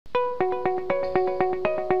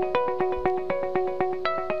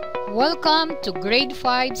Welcome to Grade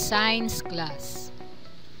 5 Science class.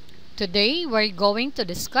 Today we're going to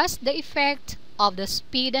discuss the effect of the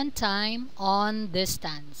speed and time on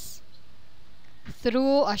distance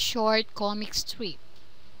through a short comic strip.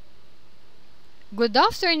 Good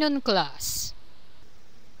afternoon, class.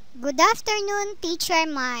 Good afternoon, Teacher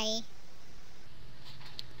Mai.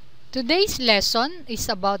 Today's lesson is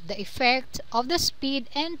about the effect of the speed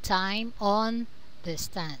and time on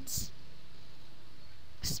distance.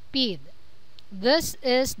 Speed. This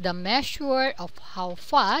is the measure of how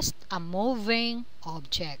fast a moving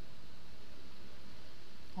object.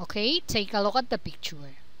 Okay, take a look at the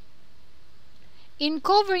picture. In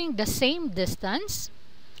covering the same distance,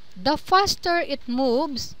 the faster it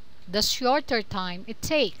moves, the shorter time it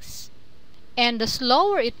takes. And the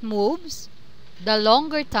slower it moves, the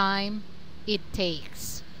longer time it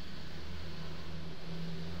takes.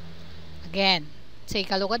 Again,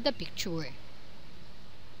 take a look at the picture.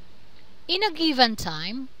 In a given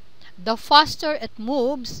time, the faster it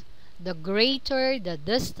moves, the greater the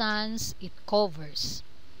distance it covers.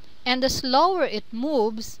 And the slower it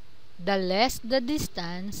moves, the less the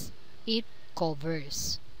distance it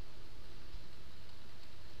covers.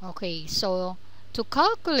 Okay, so to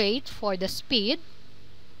calculate for the speed,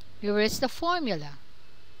 here is the formula.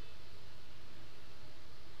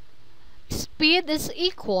 Speed is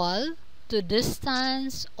equal to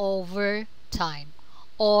distance over time,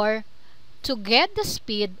 or to get the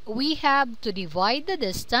speed, we have to divide the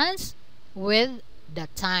distance with the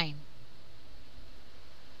time.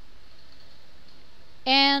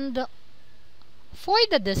 And for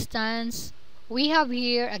the distance, we have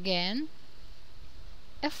here again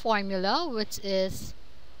a formula, which is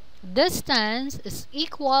distance is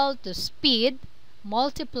equal to speed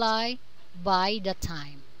multiplied by the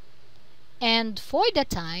time. And for the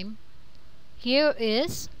time, here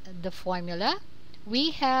is the formula. We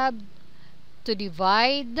have to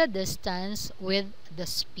divide the distance with the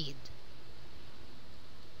speed.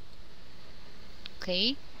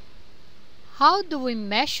 Okay. How do we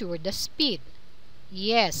measure the speed?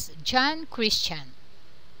 Yes, John Christian.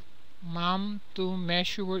 Ma'am, to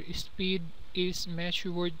measure speed is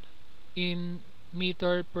measured in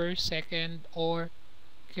meter per second or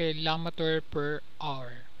kilometer per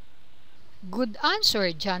hour. Good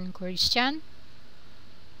answer, John Christian.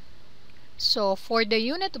 So, for the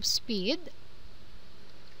unit of speed,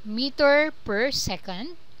 meter per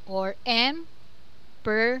second or m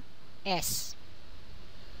per s,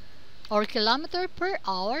 or kilometer per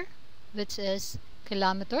hour, which is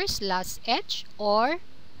kilometers plus h, or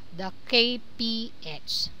the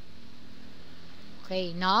kph.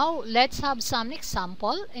 Okay, now let's have some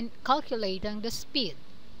example in calculating the speed.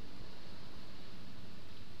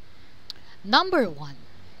 Number 1.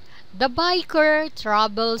 The biker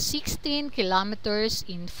travels 16 kilometers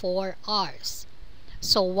in 4 hours.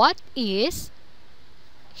 So what is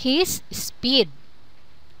his speed?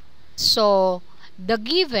 So the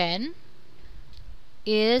given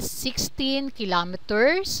is 16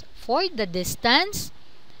 kilometers for the distance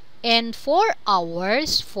and 4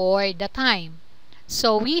 hours for the time.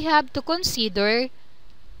 So we have to consider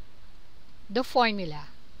the formula.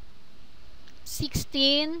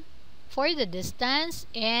 16 for the distance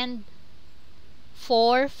and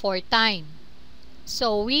 4 for time.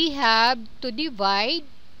 So we have to divide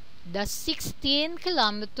the 16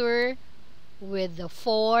 kilometer with the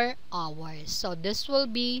 4 hours. So this will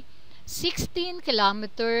be 16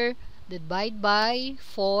 kilometer divided by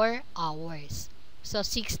 4 hours. So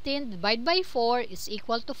 16 divided by 4 is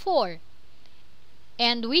equal to 4.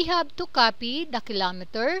 And we have to copy the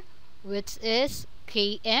kilometer, which is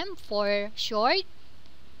km for short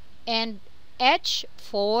and h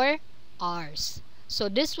for hours. So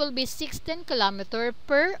this will be 16 kilometer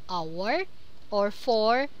per hour or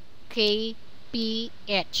 4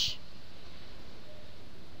 kph.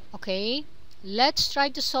 Okay, let's try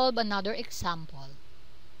to solve another example.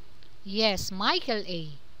 Yes, Michael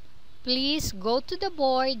A. Please go to the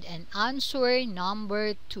board and answer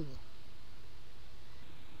number 2.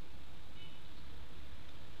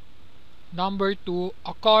 Number 2,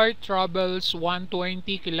 a car travels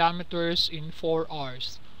 120 kilometers in 4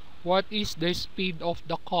 hours. What is the speed of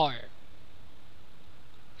the car?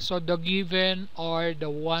 So the given are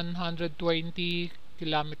the 120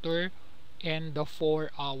 kilometer and the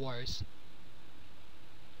 4 hours.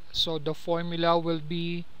 So the formula will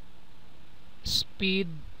be speed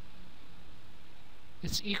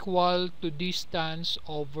is equal to distance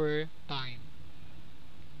over time.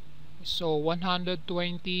 So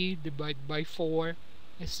 120 divided by 4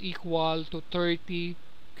 is equal to 30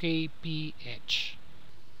 kph.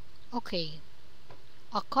 Okay.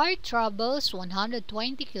 A car travels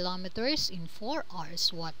 120 kilometers in 4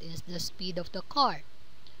 hours. What is the speed of the car?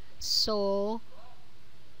 So,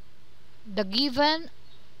 the given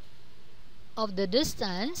of the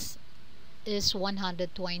distance is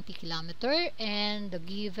 120 kilometer and the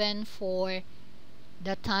given for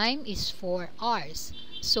the time is 4 hours.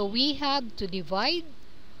 So, we have to divide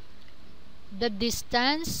the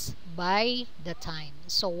distance by the time.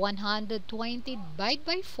 So 120 divided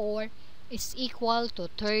by 4 is equal to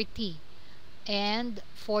 30. And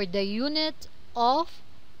for the unit of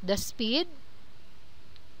the speed,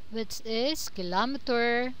 which is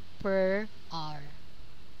kilometer per hour.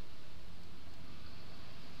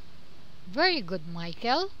 Very good,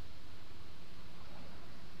 Michael.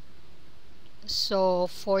 So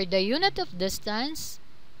for the unit of distance,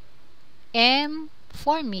 m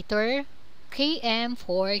for meter, km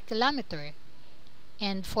for kilometer.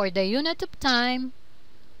 And for the unit of time,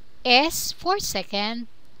 s for second,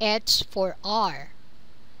 h for hour.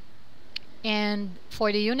 And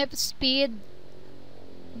for the unit of speed,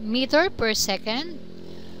 meter per second,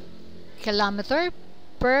 kilometer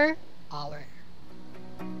per hour.